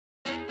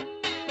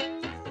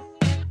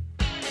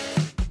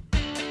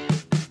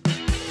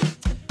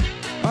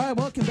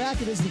back.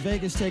 It is the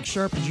Vegas Take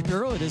Sharp and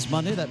Shapiro. It is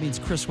Monday. That means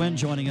Chris Wynn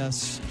joining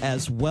us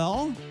as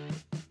well.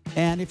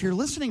 And if you're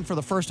listening for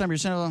the first time, you're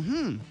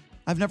saying,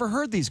 I've never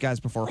heard these guys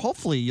before.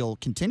 Hopefully, you'll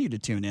continue to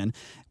tune in.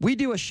 We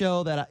do a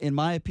show that, in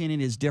my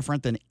opinion, is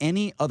different than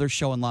any other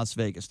show in Las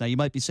Vegas. Now, you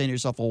might be saying to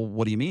yourself, well,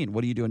 what do you mean?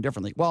 What are you doing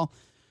differently? Well,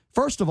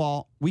 first of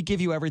all, we give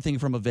you everything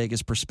from a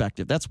Vegas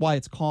perspective. That's why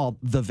it's called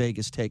the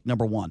Vegas Take,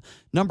 number one.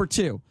 Number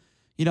two,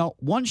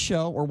 one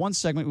show or one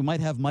segment, we might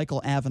have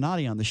Michael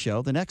Avenatti on the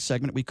show. The next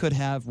segment, we could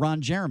have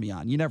Ron Jeremy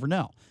on. You never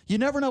know. You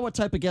never know what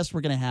type of guests we're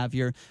going to have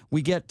here.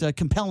 We get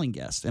compelling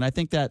guests, and I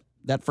think that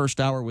first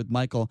hour with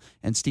Michael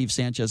and Steve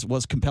Sanchez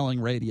was compelling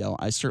radio.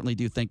 I certainly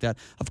do think that.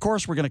 Of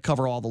course, we're going to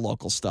cover all the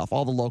local stuff,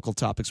 all the local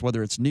topics,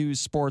 whether it's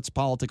news, sports,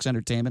 politics,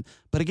 entertainment.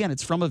 But again,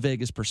 it's from a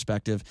Vegas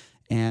perspective,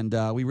 and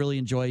we really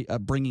enjoy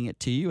bringing it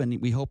to you, and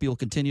we hope you'll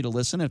continue to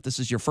listen. If this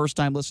is your first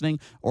time listening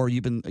or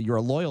you're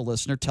a loyal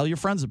listener, tell your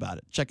friends about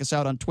it. Check us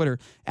out on Twitter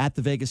at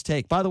The Vegas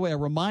Take. By the way, a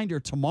reminder,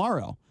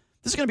 tomorrow,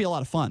 this is going to be a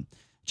lot of fun.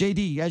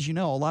 JD, as you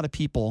know, a lot of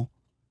people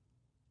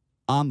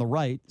on the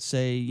right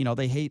say,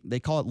 they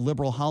call it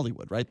liberal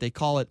Hollywood, right? They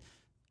call it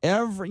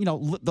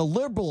the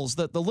liberals,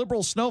 the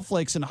liberal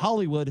snowflakes in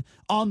Hollywood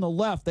on the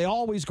left, they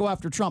always go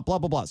after Trump, blah,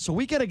 blah, blah. So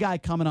we get a guy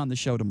coming on the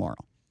show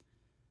tomorrow.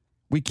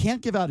 We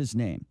can't give out his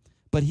name,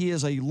 but he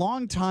is a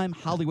longtime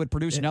Hollywood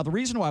producer. Now, the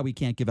reason why we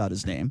can't give out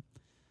his name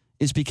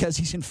is because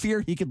he's in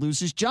fear he could lose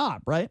his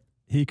job, right?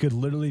 He could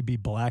literally be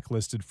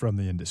blacklisted from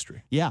the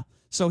industry. Yeah.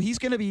 So he's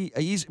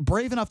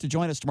brave enough to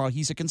join us tomorrow.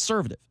 He's a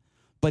conservative,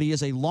 but he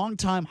is a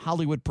longtime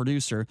Hollywood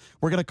producer.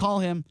 We're going to call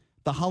him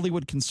the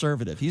Hollywood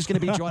Conservative. He's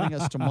going to be joining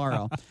us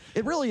tomorrow.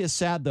 It really is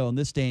sad, though, in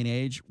this day and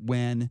age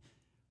when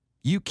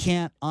you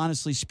can't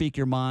honestly speak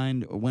your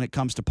mind when it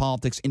comes to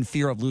politics in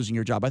fear of losing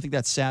your job. I think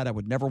that's sad. I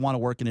would never want to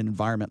work in an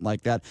environment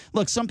like that.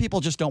 Look, some people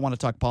just don't want to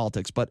talk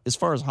politics, but as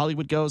far as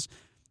Hollywood goes,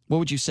 what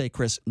would you say,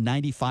 Chris?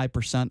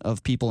 95%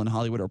 of people in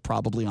Hollywood are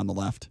probably on the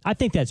left. I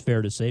think that's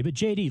fair to say. But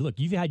JD, look,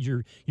 you've had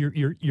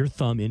your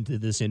thumb into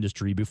this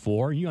industry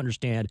before. You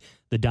understand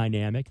the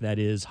dynamic that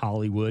is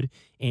Hollywood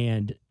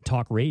and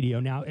talk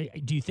radio. Now,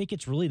 do you think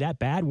it's really that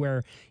bad?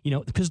 Where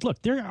because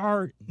look, there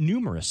are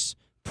numerous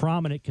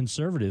prominent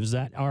conservatives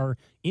that are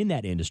in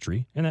that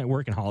industry and that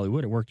work in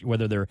Hollywood,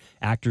 whether they're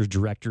actors,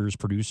 directors,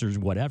 producers,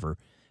 whatever.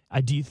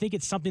 Do you think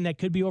it's something that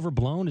could be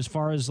overblown as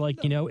far as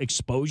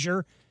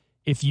exposure?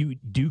 If you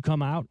do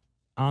come out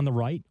on the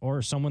right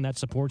or someone that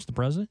supports the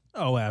president?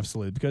 Oh,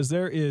 absolutely. Because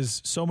there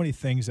is so many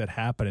things that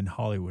happen in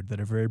Hollywood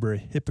that are very, very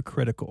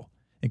hypocritical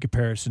in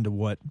comparison to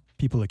what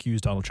people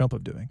accuse Donald Trump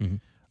of doing. Mm-hmm.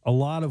 A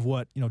lot of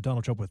what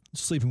Donald Trump with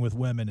sleeping with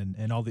women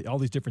and all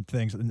these different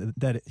things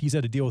that he's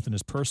had to deal with in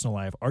his personal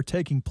life are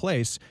taking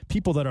place.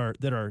 People that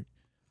are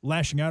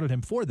lashing out at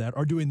him for that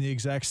are doing the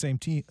exact same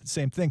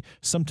thing,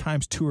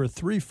 sometimes two or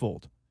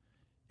threefold.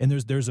 And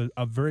there's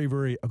a very,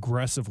 very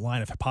aggressive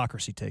line of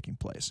hypocrisy taking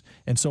place.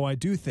 And so I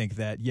do think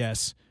that,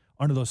 yes,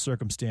 under those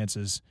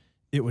circumstances,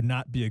 it would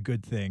not be a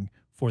good thing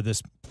for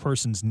this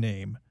person's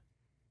name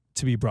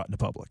to be brought into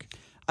public.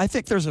 I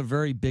think there's a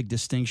very big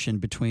distinction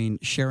between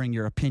sharing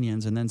your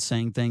opinions and then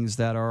saying things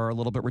that are a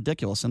little bit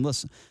ridiculous. And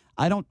listen,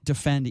 I don't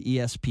defend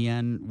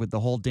ESPN with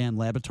the whole Dan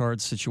Labatard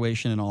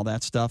situation and all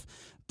that stuff,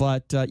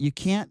 but you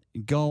can't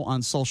go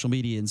on social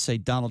media and say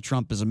Donald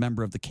Trump is a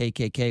member of the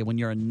KKK when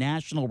you're a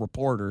national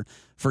reporter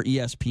for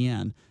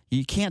ESPN.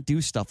 You can't do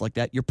stuff like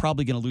that. You're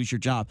probably going to lose your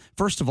job.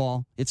 First of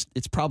all, it's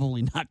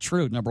probably not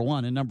true, number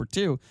one. And number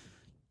two,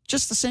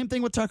 just the same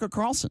thing with Tucker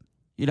Carlson.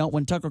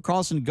 When Tucker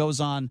Carlson goes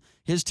on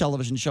his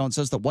television show and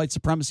says that white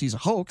supremacy is a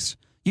hoax,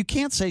 you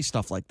can't say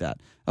stuff like that,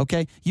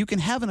 okay? You can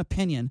have an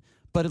opinion,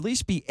 but at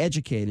least be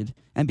educated.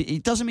 And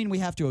it doesn't mean we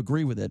have to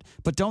agree with it,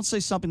 but don't say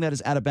something that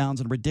is out of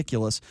bounds and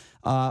ridiculous.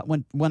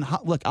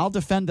 Look, I'll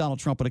defend Donald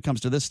Trump when it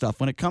comes to this stuff.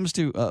 When it comes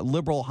to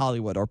liberal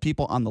Hollywood or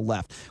people on the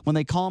left, when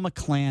they call him a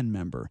Klan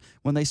member,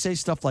 when they say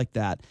stuff like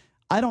that,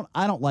 I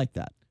don't like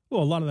that.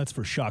 Well, a lot of that's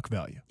for shock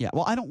value. Yeah,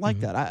 well, I don't like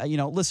that.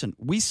 Listen,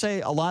 we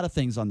say a lot of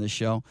things on this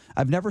show.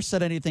 I've never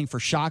said anything for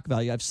shock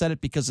value. I've said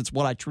it because it's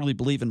what I truly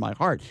believe in my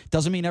heart.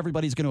 Doesn't mean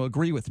everybody's going to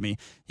agree with me.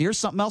 Here's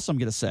something else I'm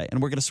going to say,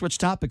 and we're going to switch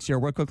topics here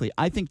real quickly.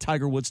 I think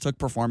Tiger Woods took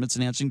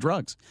performance-enhancing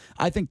drugs.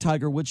 I think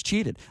Tiger Woods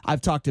cheated.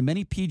 I've talked to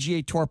many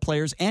PGA Tour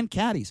players and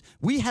caddies.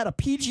 We had a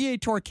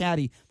PGA Tour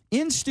caddy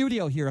in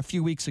studio here a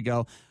few weeks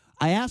ago.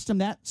 I asked him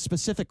that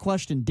specific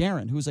question,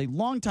 Darren, who's a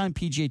longtime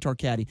PGA Tour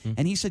caddy,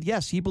 and he said,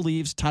 yes, he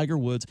believes Tiger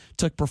Woods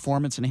took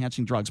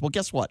performance-enhancing drugs. Well,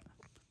 guess what?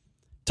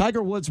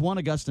 Tiger Woods won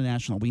Augusta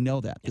National. We know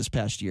that this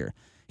past year.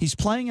 He's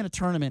playing in a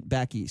tournament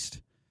back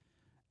east,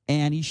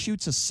 and he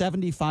shoots a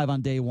 75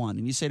 on day one.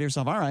 And you say to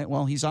yourself, all right,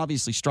 well, he's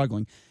obviously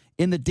struggling.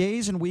 In the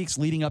days and weeks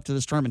leading up to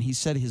this tournament, he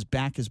said his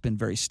back has been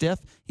very stiff.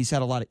 He's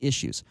had a lot of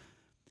issues.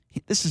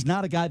 This is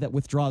not a guy that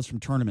withdraws from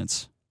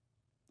tournaments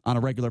on a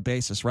regular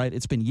basis, right?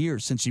 It's been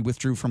years since he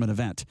withdrew from an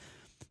event.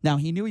 Now,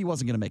 he knew he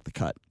wasn't going to make the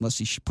cut unless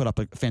he put up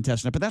a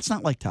fantastic night, but that's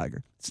not like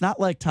Tiger. It's not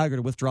like Tiger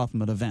to withdraw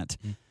from an event.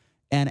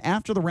 And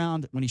after the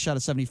round, when he shot a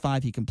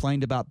 75, he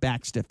complained about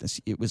back stiffness.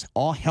 It was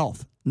all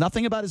health.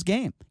 Nothing about his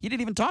game. He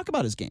didn't even talk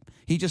about his game.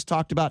 He just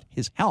talked about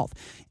his health.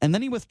 And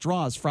then he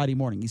withdraws Friday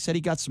morning. He said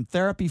he got some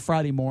therapy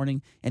Friday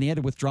morning, and he had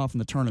to withdraw from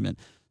the tournament.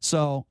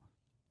 So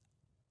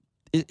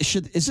is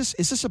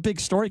this a big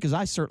story? Because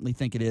I certainly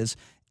think it is.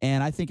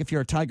 And I think if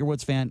you're a Tiger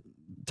Woods fan,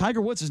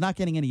 Tiger Woods is not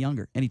getting any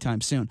younger anytime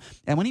soon.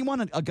 And when he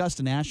won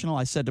Augusta National,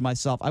 I said to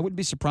myself, I wouldn't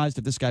be surprised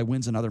if this guy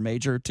wins another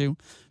major or two.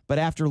 But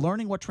after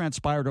learning what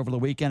transpired over the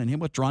weekend and him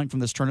withdrawing from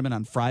this tournament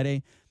on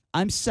Friday,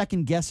 I'm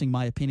second-guessing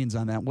my opinions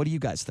on that. What do you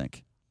guys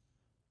think?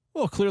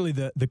 Well, clearly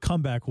the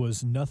comeback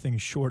was nothing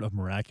short of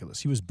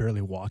miraculous. He was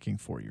barely walking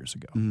 4 years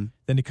ago. Mm-hmm.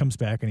 Then he comes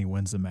back and he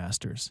wins the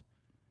Masters.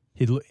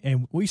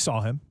 And we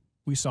saw him.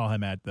 We saw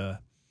him at the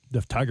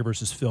Tiger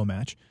versus Phil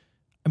match.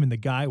 I mean, the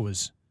guy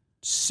was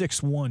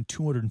 6'1",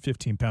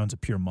 215 pounds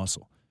of pure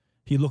muscle.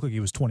 He looked like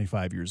he was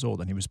 25 years old,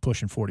 and he was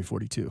pushing 40,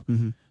 42.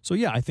 Mm-hmm. So,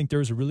 yeah, I think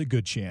there's a really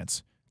good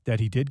chance that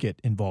he did get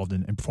involved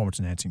in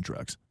performance-enhancing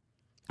drugs.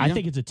 I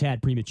think it's a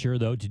tad premature,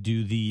 though, to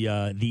do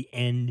the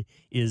end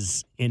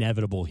is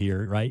inevitable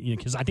here, right?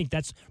 Because I think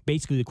that's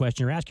basically the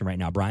question you're asking right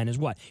now, Brian, is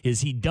what?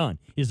 Is he done?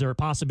 Is there a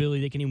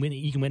possibility that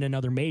he can win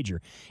another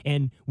major?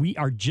 And we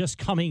are just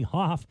coming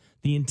off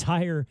the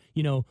entire,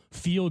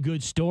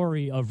 feel-good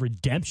story of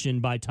redemption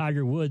by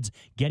Tiger Woods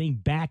getting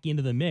back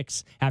into the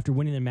mix after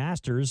winning the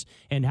Masters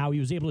and how he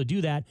was able to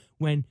do that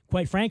when,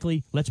 quite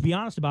frankly, let's be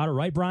honest about it,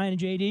 right, Brian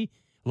and JD?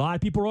 A lot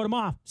of people wrote him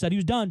off, said he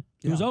was done.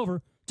 It was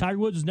over. Tiger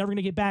Woods was never going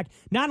to get back,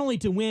 not only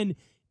to win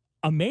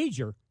a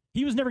major,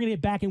 he was never going to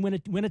get back and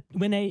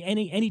win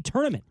any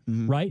tournament,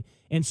 right?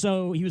 And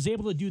so he was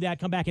able to do that,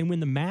 come back and win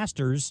the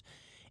Masters.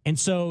 And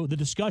so the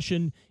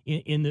discussion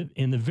in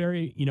the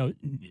very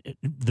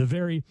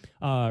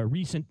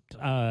recent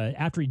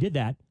after he did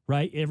that,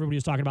 right? Everybody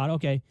was talking about,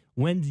 okay,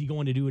 when's he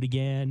going to do it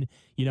again?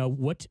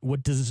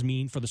 What does this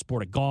mean for the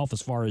sport of golf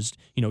as far as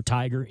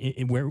Tiger?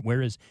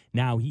 Where is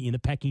now he in the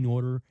pecking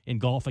order in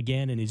golf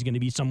again? And he's going to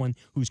be someone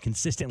who's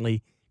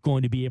consistently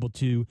going to be able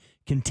to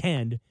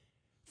contend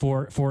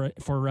for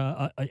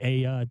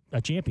a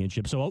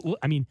championship. So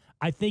I mean,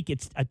 I think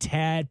it's a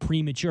tad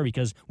premature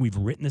because we've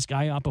written this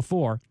guy out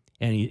before.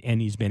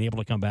 And he's been able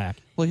to come back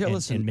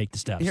and make the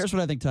steps. Here's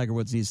what I think Tiger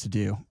Woods needs to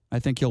do. I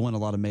think he'll win a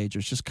lot of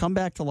majors. Just come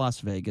back to Las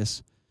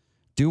Vegas,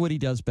 do what he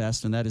does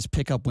best, and that is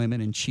pick up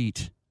women and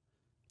cheat.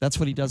 That's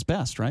what he does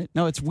best, right?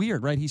 No, it's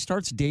weird, right? He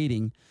starts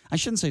dating. I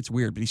shouldn't say it's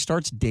weird, but he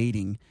starts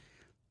dating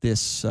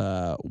this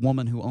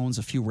woman who owns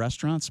a few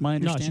restaurants, my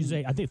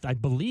understanding? No, I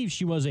believe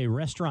she was a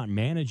restaurant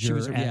manager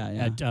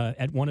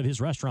at one of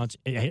his restaurants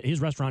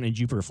in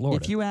Jupiter,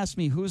 Florida. If you asked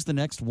me who's the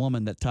next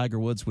woman that Tiger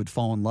Woods would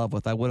fall in love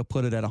with, I would have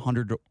put it at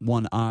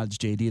 101 odds,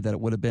 JD, that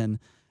it would have been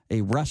a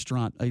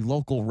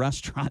local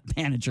restaurant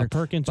manager. A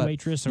Perkins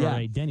waitress or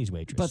a Denny's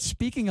waitress. But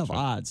speaking of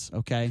odds,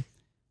 okay,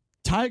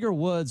 Tiger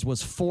Woods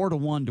was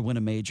 4-1 to win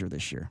a major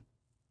this year,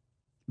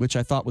 which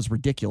I thought was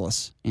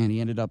ridiculous, and he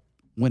ended up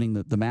winning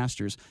the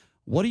Masters.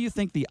 What do you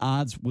think the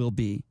odds will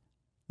be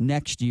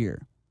next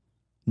year?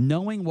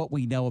 Knowing what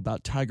we know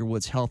about Tiger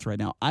Woods' health right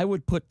now, I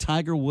would put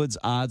Tiger Woods'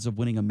 odds of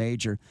winning a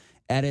major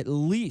at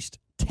least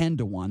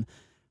 10-1.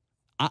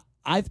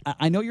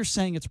 I know you're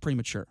saying it's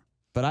premature,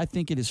 but I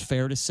think it is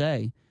fair to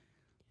say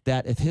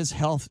that if his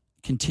health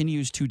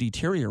continues to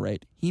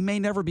deteriorate, he may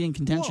never be in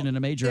contention in a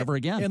major ever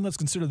again. And let's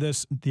consider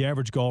this, the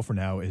average golfer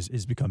now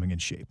is becoming in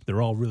shape.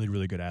 They're all really,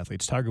 really good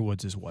athletes. Tiger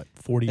Woods is what,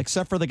 40?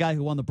 Except for the guy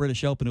who won the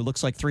British Open who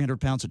looks like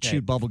 300 pounds of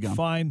chewed bubblegum.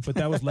 Fine, but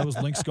that was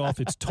links golf.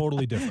 It's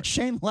totally different.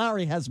 Shane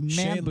Lowry has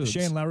boobs.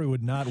 Shane Lowry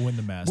would not win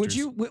the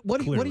Masters. What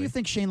do you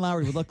think Shane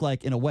Lowry would look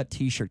like in a wet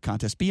T-shirt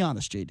contest? Be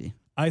honest, JD.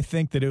 I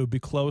think that it would be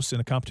close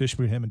in a competition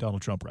between him and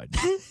Donald Trump right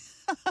now.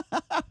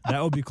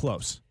 That would be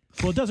close.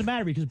 Well, it doesn't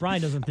matter because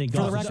Brian doesn't think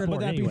golf is a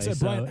sport anyway,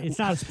 so it's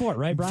not a sport,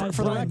 right, Brian?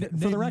 For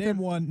the record,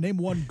 name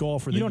one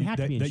golfer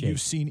that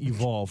you've seen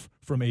evolve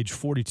from age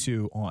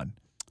 42 on.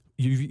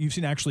 You've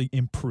seen actually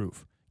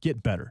improve,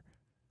 get better.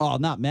 Oh,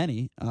 not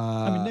many.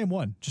 Name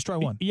one. Just try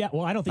one. Yeah,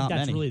 well, I don't think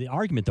that's really the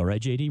argument, though, right,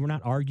 JD? We're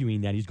not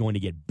arguing that he's going to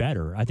get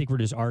better. I think we're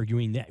just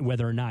arguing that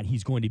whether or not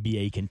he's going to be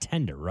a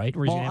contender, right?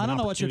 Or I don't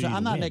know what you're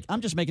talking.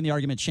 I'm just making the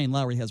argument Shane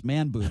Lowry has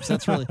man boobs.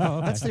 That's really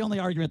that's the only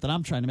argument that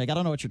I'm trying to make. I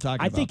don't know what you're talking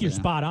about. I think you're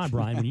spot on,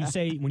 Brian.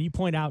 When you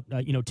point out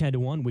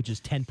 10-1, which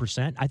is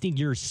 10%, I think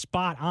you're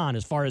spot on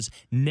as far as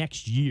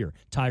next year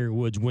Tiger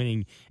Woods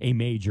winning a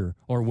major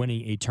or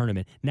winning a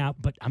tournament. Now,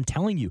 but I'm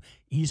telling you,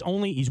 he's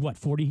what,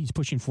 40? He's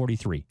pushing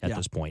 43 at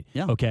this point.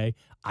 Yeah. Okay.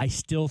 I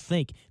still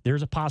think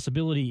there's a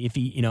possibility if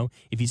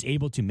he's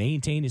able to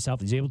maintain his health,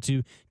 he's able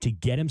to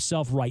get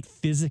himself right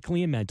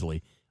physically and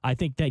mentally. I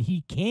think that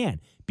he can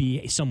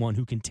be someone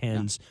who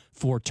contends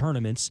for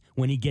tournaments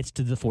when he gets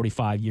to the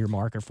 45-year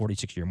mark or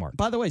 46-year mark.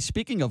 By the way,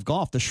 speaking of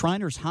golf, the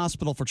Shriners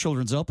Hospital for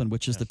Children's Open,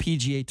 which is the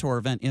PGA Tour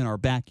event in our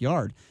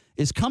backyard,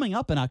 is coming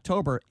up in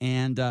October,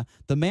 and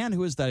the man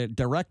who is the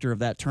director of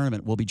that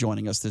tournament will be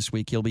joining us this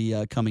week. He'll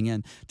be coming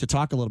in to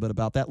talk a little bit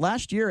about that.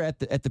 Last year at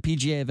the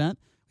PGA event,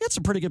 we had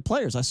some pretty good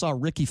players. I saw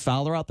Ricky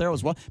Fowler out there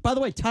as well. By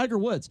the way, Tiger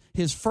Woods,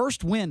 his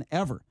first win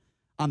ever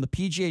on the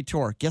PGA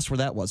Tour. Guess where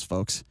that was,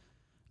 folks?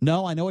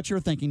 No, I know what you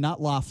were thinking.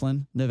 Not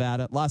Laughlin,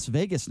 Nevada. Las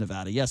Vegas,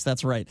 Nevada. Yes,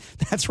 that's right.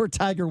 That's where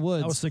Tiger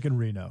Woods. I was thinking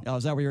Reno. Oh,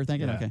 is that what you were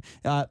thinking? Yeah.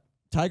 Okay.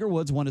 Tiger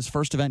Woods won his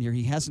first event here.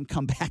 He hasn't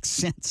come back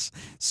since.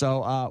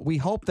 So we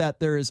hope that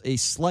there is a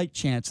slight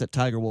chance that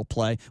Tiger will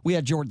play. We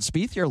had Jordan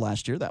Spieth here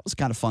last year. That was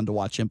kind of fun to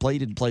watch him play. He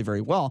didn't play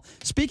very well.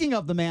 Speaking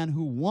of the man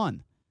who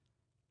won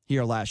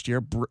here last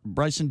year,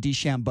 Bryson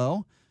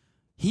DeChambeau,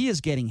 he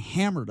is getting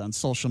hammered on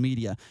social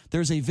media.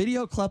 There's a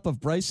video clip of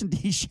Bryson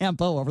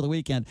DeChambeau over the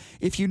weekend.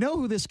 If you know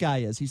who this guy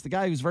is, he's the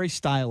guy who's very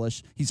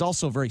stylish. He's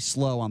also very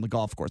slow on the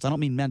golf course. I don't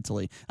mean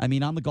mentally. I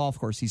mean on the golf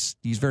course, he's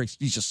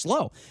just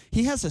slow.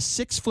 He has a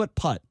 6-foot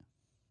putt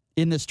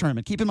in this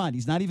tournament. Keep in mind,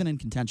 he's not even in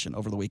contention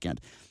over the weekend.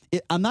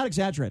 I'm not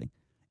exaggerating.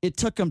 It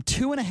took him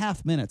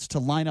 2.5 minutes to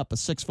line up a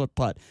 6-foot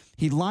putt.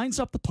 He lines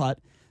up the putt.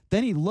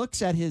 Then he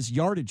looks at his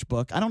yardage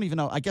book. I don't even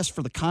know. I guess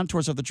for the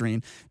contours of the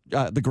green.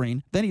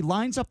 Then he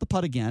lines up the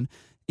putt again.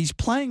 He's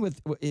playing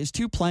with his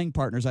two playing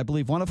partners. I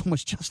believe one of them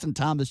was Justin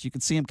Thomas. You can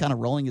see him kind of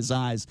rolling his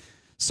eyes.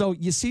 So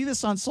you see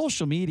this on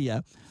social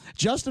media.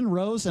 Justin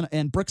Rose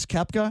and Brooks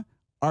Koepka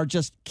are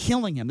just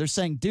killing him. They're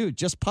saying, dude,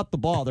 just putt the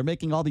ball. They're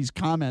making all these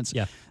comments.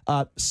 Yeah.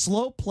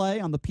 Slow play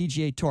on the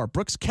PGA Tour.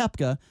 Brooks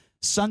Koepka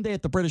Sunday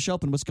at the British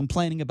Open was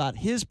complaining about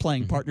his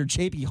playing partner,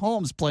 J.B.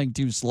 Holmes, playing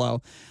too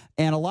slow.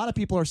 And a lot of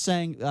people are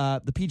saying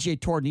the PGA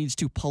Tour needs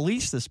to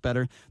police this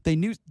better. They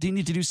need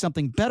to do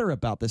something better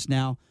about this.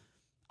 Now,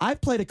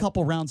 I've played a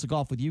couple rounds of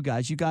golf with you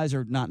guys. You guys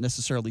are not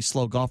necessarily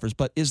slow golfers,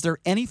 but is there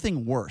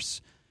anything worse?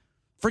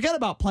 Forget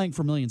about playing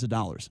for millions of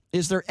dollars.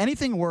 Is there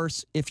anything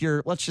worse if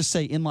you're, let's just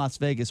say, in Las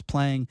Vegas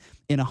playing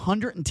in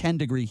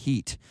 110-degree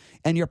heat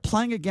and you're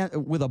playing again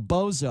with a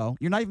bozo?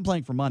 You're not even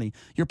playing for money.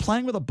 You're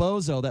playing with a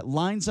bozo that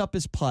lines up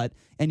his putt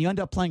and you end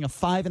up playing a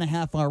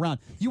 5.5-hour round.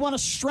 You want to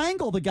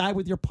strangle the guy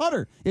with your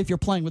putter if you're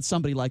playing with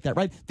somebody like that,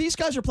 right? These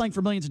guys are playing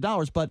for millions of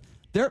dollars, but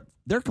they're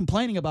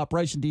complaining about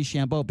Bryson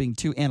DeChambeau being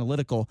too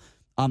analytical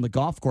on the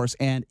golf course,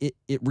 and it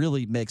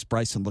really makes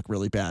Bryson look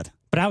really bad.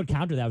 But I would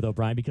counter that, though,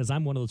 Brian, because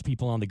I'm one of those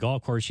people on the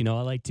golf course, I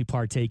like to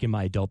partake in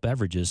my adult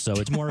beverages. So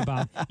it's more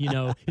about,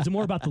 it's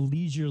more about the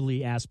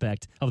leisurely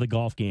aspect of the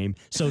golf game.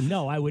 So,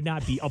 no, I would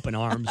not be up in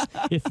arms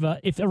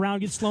if a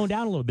round gets slowed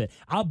down a little bit.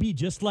 I'll be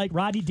just like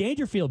Rodney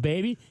Dangerfield,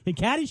 baby, in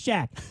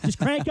Caddyshack. Just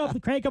crank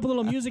up a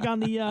little music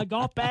on the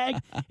golf bag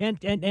and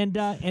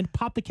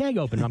pop the keg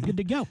open. I'm good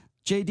to go.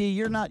 JD,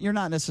 you're not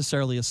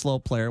necessarily a slow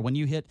player. When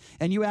you hit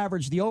and you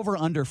average the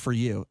over-under for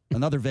you,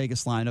 another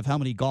Vegas line of how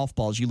many golf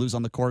balls you lose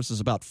on the course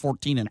is about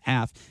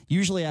 14.5.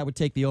 Usually I would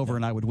take the over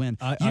and I would win.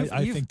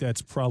 I think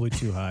that's probably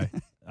too high.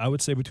 I would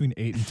say between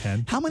 8 and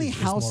 10. How many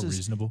houses? More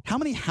reasonable. How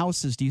many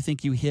houses do you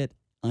think you hit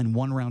on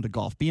one round of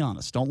golf? Be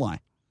honest. Don't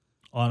lie.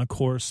 On a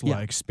course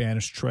like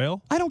Spanish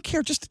Trail? I don't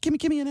care. Just give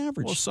me an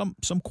average. Well, some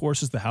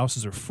courses, the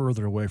houses are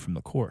further away from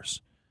the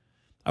course.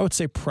 I would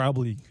say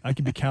probably I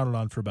can be counted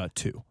on for about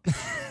 2.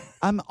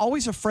 I'm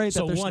always afraid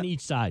that there's one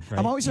each side, right?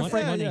 I'm always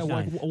afraid.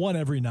 One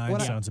every 9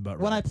 sounds about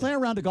right. When I play a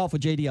round of golf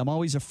with JD, I'm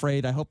always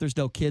afraid. I hope there's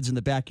no kids in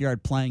the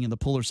backyard playing in the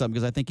pool or something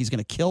because I think he's going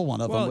to kill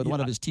one of them with one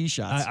of his tee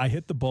shots. I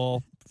hit the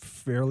ball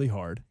fairly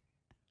hard.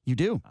 You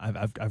do?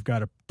 I've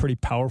got a pretty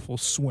powerful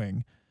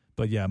swing,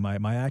 but yeah,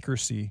 my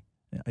accuracy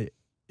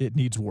it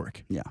needs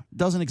work. Yeah,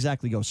 doesing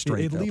exactly go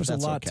straight. It leaves a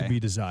lot to be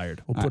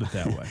desired. We'll put it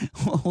that way.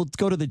 We'll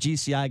go to the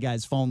GCI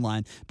guys phone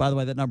line. By the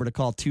way, that number to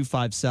call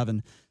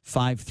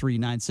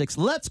 257-5396.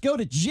 Let's go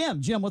to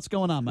Jim. Jim, what's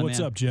going on, my man? What's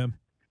up, Jim?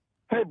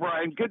 Hey,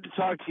 Brian. Good to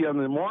talk to you in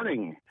the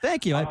morning.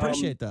 Thank you. I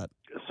appreciate that.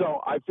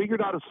 So I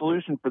figured out a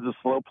solution for the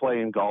slow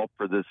play in golf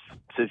for this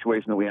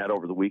situation that we had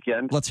over the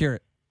weekend. Let's hear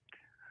it.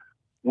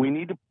 We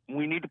need to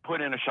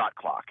put in a shot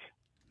clock.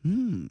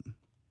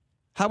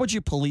 How would you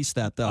police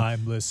that, though?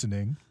 I'm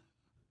listening.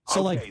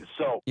 So,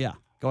 yeah,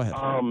 go ahead.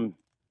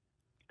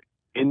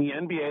 In the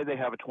NBA, they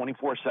have a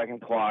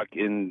 24-second clock.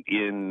 In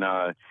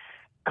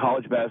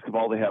college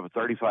basketball, they have a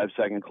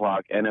 35-second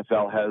clock.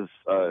 NFL has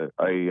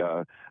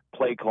a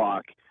play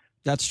clock.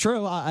 That's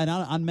true. And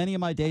on many of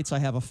my dates, I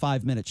have a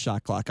 5-minute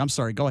shot clock. I'm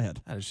sorry. Go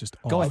ahead. That is just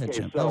awful. Go ahead,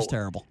 Jim. That was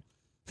terrible.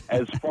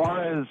 As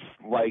far as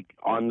like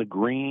on the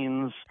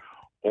greens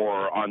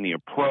or on the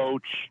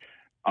approach,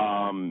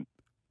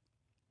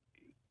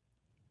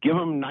 give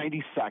them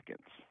 90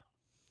 seconds.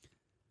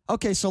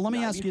 Okay, so let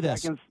me ask you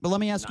this. But let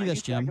me ask you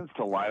this, Jim. 90 seconds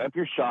to line up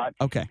your shot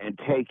and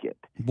take it.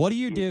 What do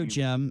you do,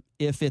 Jim,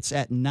 if it's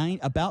at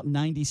about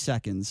 90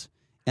 seconds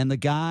and the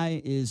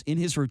guy is in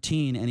his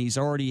routine and he's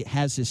already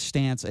has his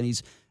stance and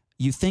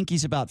you think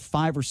he's about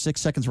 5 or 6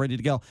 seconds ready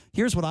to go?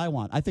 Here's what I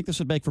want. I think this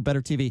would make for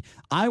better TV.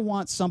 I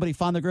want somebody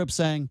from the group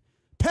saying,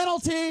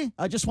 penalty!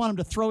 I just want him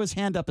to throw his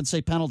hand up and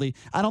say penalty.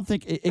 I don't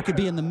think it could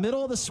be in the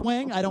middle of the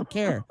swing. I don't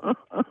care.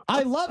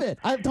 I love it.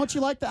 Don't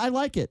you like that? I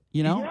like it,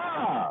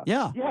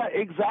 Yeah,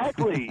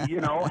 exactly.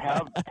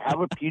 Have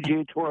a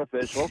PGA Tour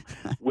official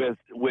with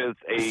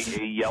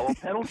a yellow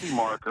penalty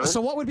marker. So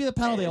what would be the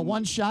penalty? A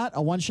one shot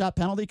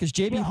penalty? Because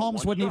JB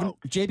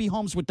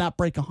Holmes would not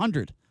break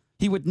 100.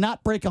 He would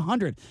not break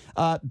 100.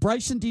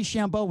 Bryson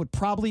DeChambeau would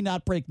probably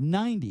not break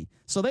 90.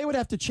 So they would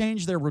have to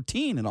change their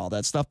routine and all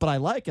that stuff. But I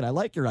like it. I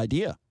like your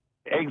idea.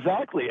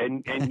 Exactly.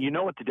 And you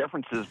know what the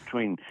difference is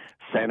between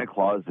Santa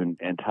Claus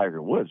and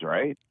Tiger Woods,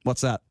 right?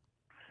 What's that?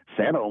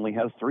 Santa only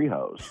has 3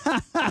 hoes.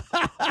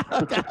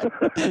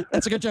 Okay.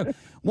 That's a good joke.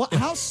 Well,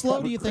 how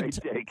slow do you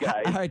think? Day,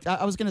 guys. All right,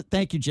 I was going to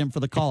thank you, Jim, for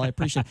the call. I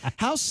appreciate it.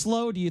 How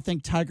slow do you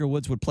think Tiger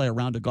Woods would play a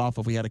round of golf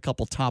if we had a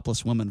couple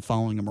topless women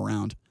following him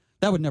around?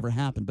 That would never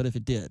happen, but if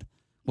it did,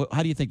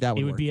 how do you think that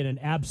would work? It would be at an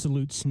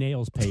absolute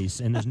snail's pace,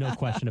 and there's no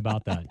question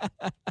about that.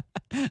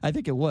 I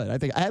think it would. I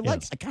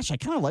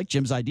kind of like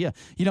Jim's idea.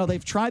 You know,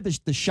 they've tried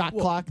the shot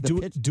clock.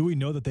 Do we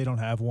know that they don't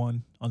have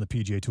one on the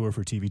PGA Tour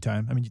for TV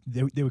time? I mean,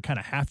 they would kind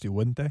of have to,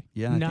 wouldn't they?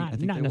 Yeah, not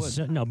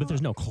necessarily. No, but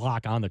there's no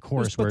clock on the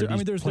course where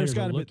these players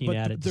are looking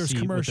at it to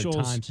see what the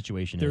time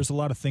situation is. There's a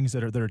lot of things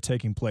that are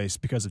taking place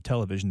because of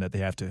television that they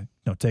have to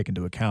take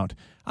into account.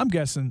 I'm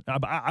guessing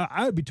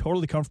I would be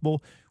totally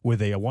comfortable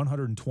with a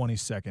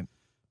 120-second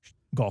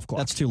golf clock.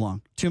 That's too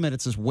long. 2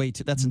 minutes is way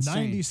too. That's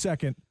insane.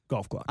 90-second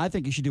golf clock. I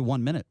think you should do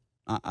 1 minute.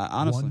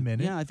 Honestly, 1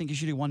 minute. Yeah, I think you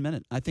should do 1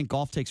 minute. I think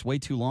golf takes way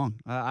too long.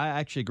 I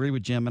actually agree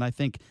with Jim, and I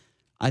think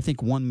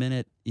 1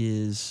 minute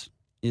is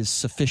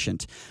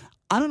sufficient.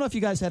 I don't know if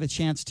you guys had a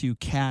chance to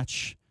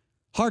catch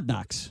Hard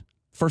Knocks.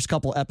 First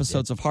couple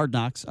episodes of Hard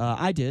Knocks.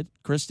 I did.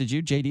 Chris, did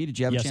you? JD, did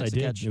you have a chance to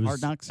catch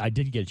Hard Knocks? I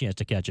did get a chance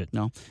to catch it.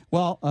 No.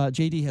 Well,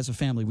 JD has a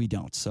family. We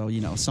don't. So,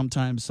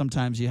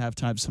 sometimes you have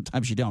time,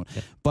 sometimes you don't.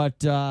 Yeah.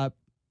 But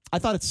I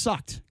thought it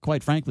sucked,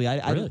 quite frankly.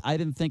 I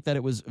didn't think that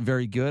it was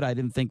very good. I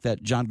didn't think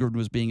that John Gruden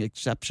was being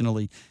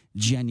exceptionally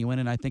genuine.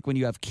 And I think when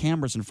you have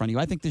cameras in front of you,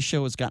 I think this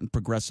show has gotten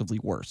progressively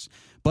worse.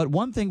 But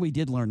one thing we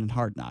did learn in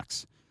Hard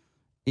Knocks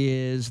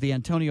is the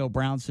Antonio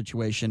Brown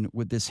situation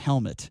with this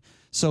helmet.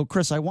 So,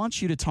 Chris, I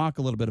want you to talk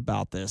a little bit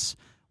about this.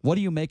 What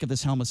do you make of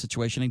this helmet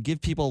situation, and give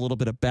people a little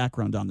bit of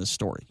background on this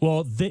story?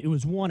 Well, it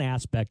was one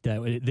aspect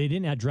that they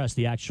didn't address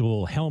the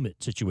actual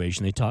helmet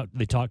situation.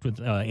 They talked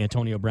with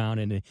Antonio Brown,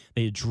 and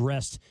they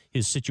addressed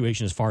his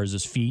situation as far as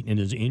his feet and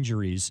his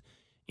injuries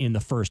in the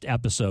first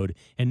episode.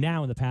 And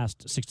now in the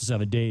past 6 to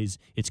 7 days,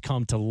 it's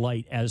come to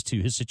light as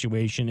to his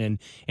situation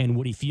and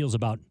what he feels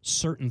about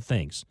certain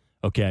things,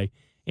 okay?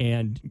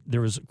 And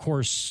there was, of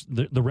course,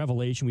 the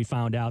revelation we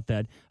found out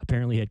that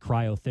apparently he had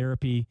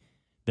cryotherapy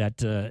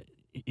that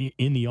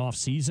in the off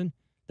season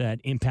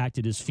that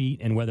impacted his feet,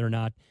 and whether or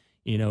not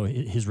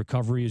his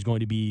recovery is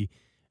going to be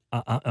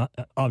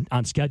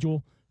on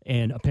schedule.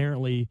 And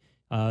apparently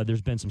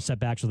there's been some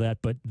setbacks with that,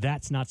 but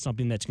that's not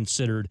something that's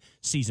considered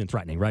season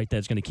threatening, right?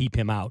 That's going to keep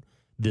him out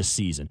this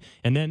season.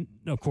 And then,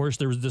 of course,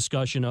 there was a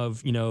discussion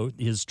of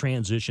his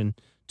transition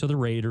to the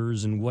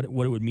Raiders and what it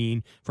would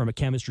mean from a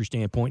chemistry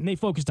standpoint, and they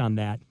focused on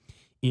that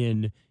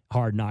in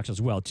Hard Knocks as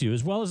well, too,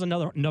 as well as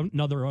other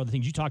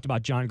things. You talked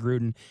about John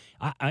Gruden.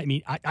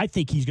 I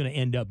think he's going to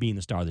end up being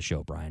the star of the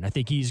show, Brian. I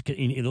think he's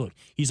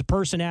a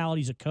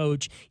personality, he's a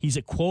coach, he's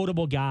a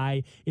quotable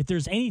guy. If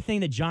there's anything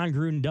that John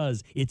Gruden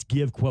does, it's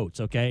give quotes,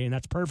 okay? And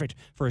that's perfect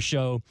for a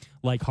show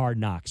like Hard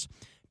Knocks.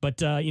 But,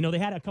 they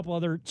had a couple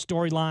other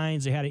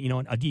storylines. They had,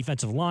 a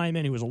defensive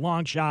lineman who was a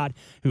long shot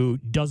who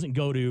doesn't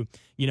go to,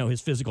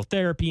 his physical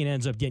therapy and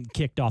ends up getting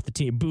kicked off the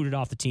team, booted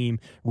off the team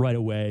right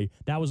away.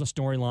 That was a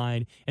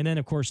storyline. And then,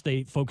 of course,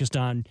 they focused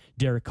on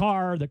Derek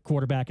Carr, the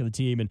quarterback of the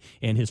team,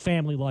 and his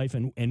family life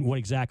and what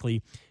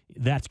exactly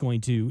that's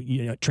going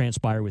to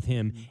transpire with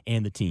him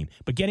and the team.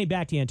 But getting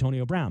back to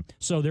Antonio Brown.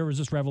 So there was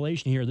this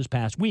revelation here this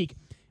past week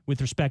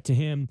with respect to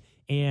him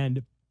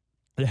and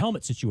the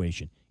helmet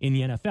situation in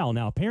the NFL.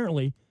 Now,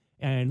 apparently,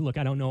 and look,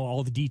 I don't know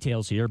all the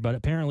details here, but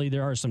apparently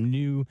there are some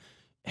new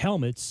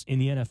helmets in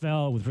the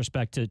NFL with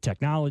respect to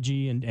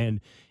technology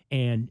and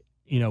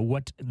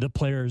what the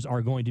players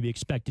are going to be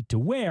expected to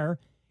wear,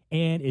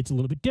 and it's a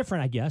little bit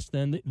different, I guess,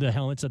 than the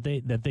helmets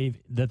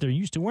that they're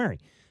used to wearing.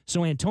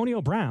 So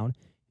Antonio Brown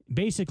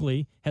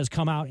basically has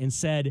come out and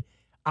said,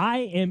 "I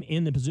am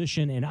in the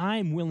position and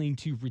I'm willing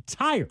to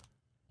retire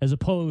as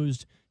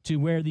opposed to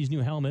wear these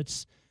new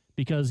helmets."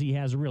 Because he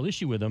has a real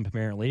issue with them,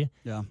 apparently.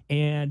 Yeah.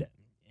 And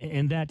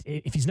that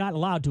if he's not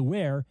allowed to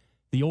wear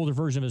the older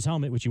version of his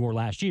helmet, which he wore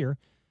last year,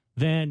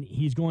 then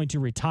he's going to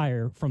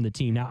retire from the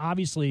team. Now,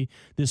 obviously,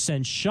 this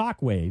sends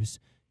shockwaves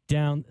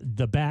down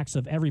the backs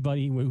of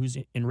everybody who's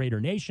in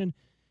Raider Nation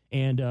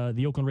and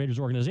the Oakland Raiders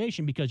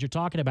organization, because you're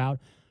talking about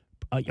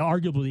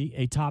arguably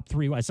a top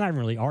 3. It's not even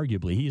really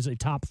arguably. He is a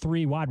top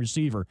 3 wide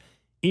receiver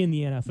in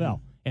the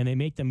NFL, and they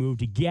make the move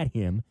to get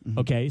him.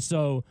 Okay,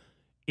 so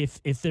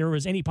if there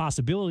was any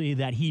possibility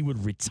that he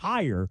would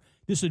retire,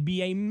 this would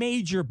be a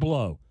major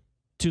blow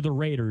to the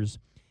Raiders.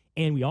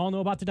 And we all know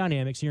about the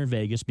dynamics here in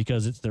Vegas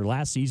because it's their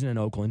last season in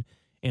Oakland.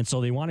 And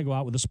so they want to go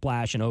out with a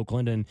splash in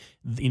Oakland. And,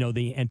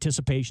 the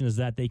anticipation is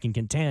that they can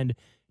contend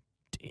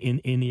in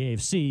the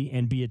AFC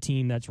and be a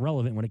team that's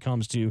relevant when it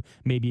comes to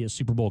maybe a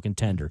Super Bowl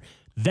contender.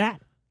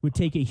 That would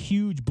take a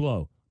huge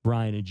blow,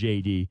 Brian and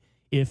JD,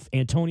 if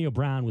Antonio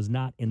Brown was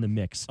not in the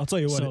mix. I'll tell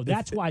you what. So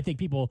that's why I think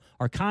people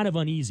are kind of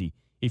uneasy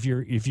if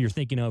you're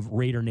thinking of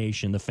Raider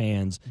Nation, the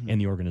fans,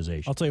 and the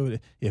organization. I'll tell you what,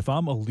 if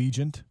I'm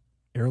Allegiant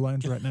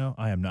airlines right now,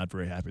 I am not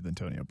very happy with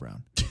Antonio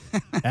Brown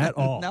at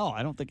all. No,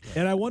 I don't think.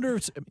 And I wonder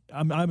if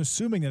I'm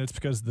assuming that it's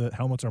because the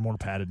helmets are more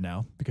padded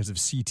now because of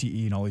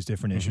CTE and all these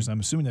different issues. I'm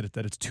assuming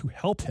that it's to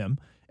help him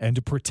and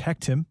to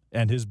protect him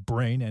and his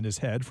brain and his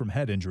head from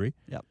head injury.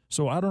 Yep.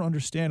 So I don't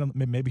understand.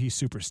 Maybe he's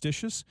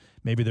superstitious.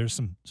 Maybe there's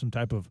some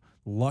type of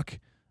luck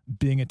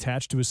being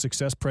attached to his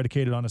success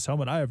predicated on his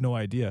helmet. I have no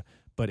idea.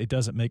 But it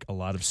doesn't make a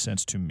lot of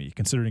sense to me,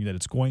 considering that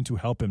it's going to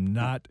help him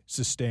not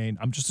sustain,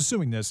 I'm just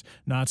assuming this,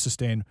 not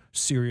sustain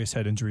serious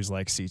head injuries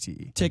like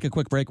CTE. Take a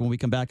quick break. When we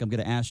come back, I'm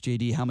going to ask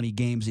JD how many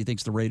games he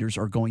thinks the Raiders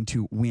are going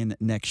to win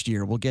next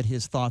year. We'll get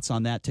his thoughts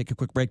on that. Take a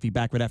quick break. Be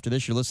back right after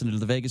this. You're listening to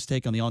The Vegas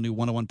Take on the all-new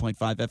 101.5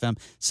 FM,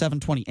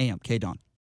 720 AM, KDWN.